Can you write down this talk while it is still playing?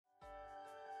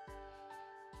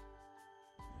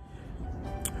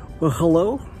Well,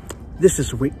 hello. This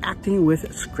is Reacting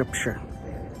with Scripture,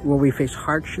 where we face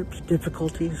hardships,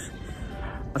 difficulties,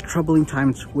 troubling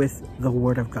times with the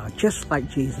Word of God, just like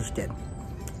Jesus did.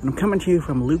 And I'm coming to you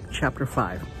from Luke chapter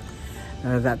 5.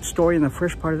 That story in the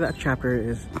first part of that chapter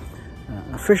is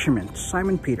a fisherman,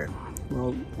 Simon Peter.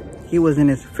 Well, he was in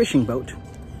his fishing boat.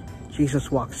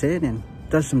 Jesus walks in and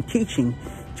does some teaching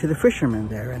to the fishermen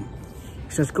there. And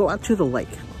he says, go out to the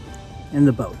lake in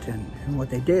the boat. And what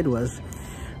they did was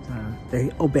they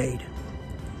obeyed.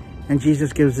 And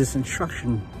Jesus gives this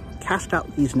instruction, cast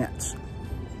out these nets.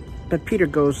 But Peter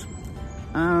goes,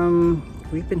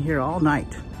 we've been here all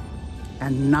night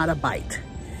and not a bite.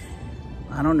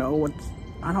 I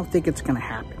don't think it's gonna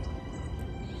happen.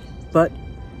 But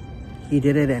he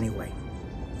did it anyway.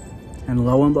 And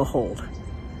lo and behold,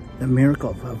 the miracle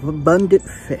of abundant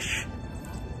fish.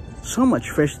 So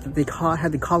much fish that they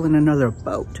had to call in another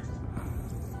boat.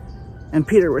 And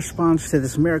Peter responds to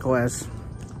this miracle as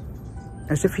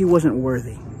if he wasn't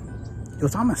worthy. He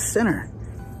goes, I'm a sinner.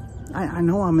 I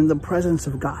know I'm in the presence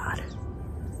of God.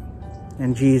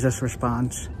 And Jesus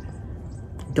responds,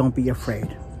 don't be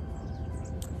afraid.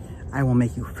 I will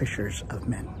make you fishers of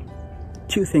men.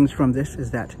 Two things from this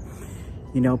is that,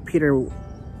 Peter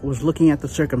was looking at the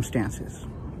circumstances.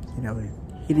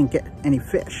 He didn't get any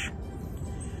fish,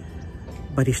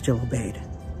 but he still obeyed.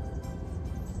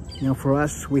 For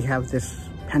us, we have this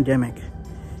pandemic,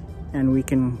 and we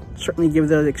can certainly give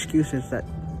those excuses that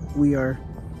we are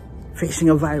facing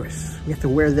a virus. We have to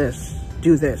wear this,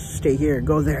 do this, stay here,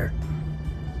 go there.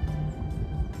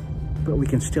 But we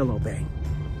can still obey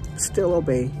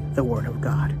the Word of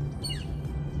God.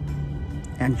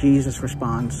 And Jesus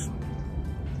responds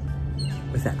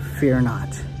with that, fear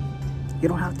not. You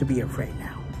don't have to be afraid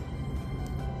now.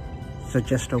 So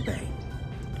just obey.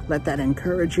 Let that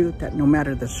encourage you that no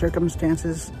matter the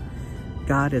circumstances,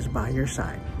 God is by your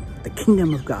side. The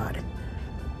kingdom of God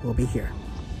will be here.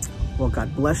 Well,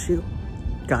 God bless you.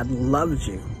 God loves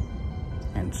you.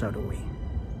 And so do we.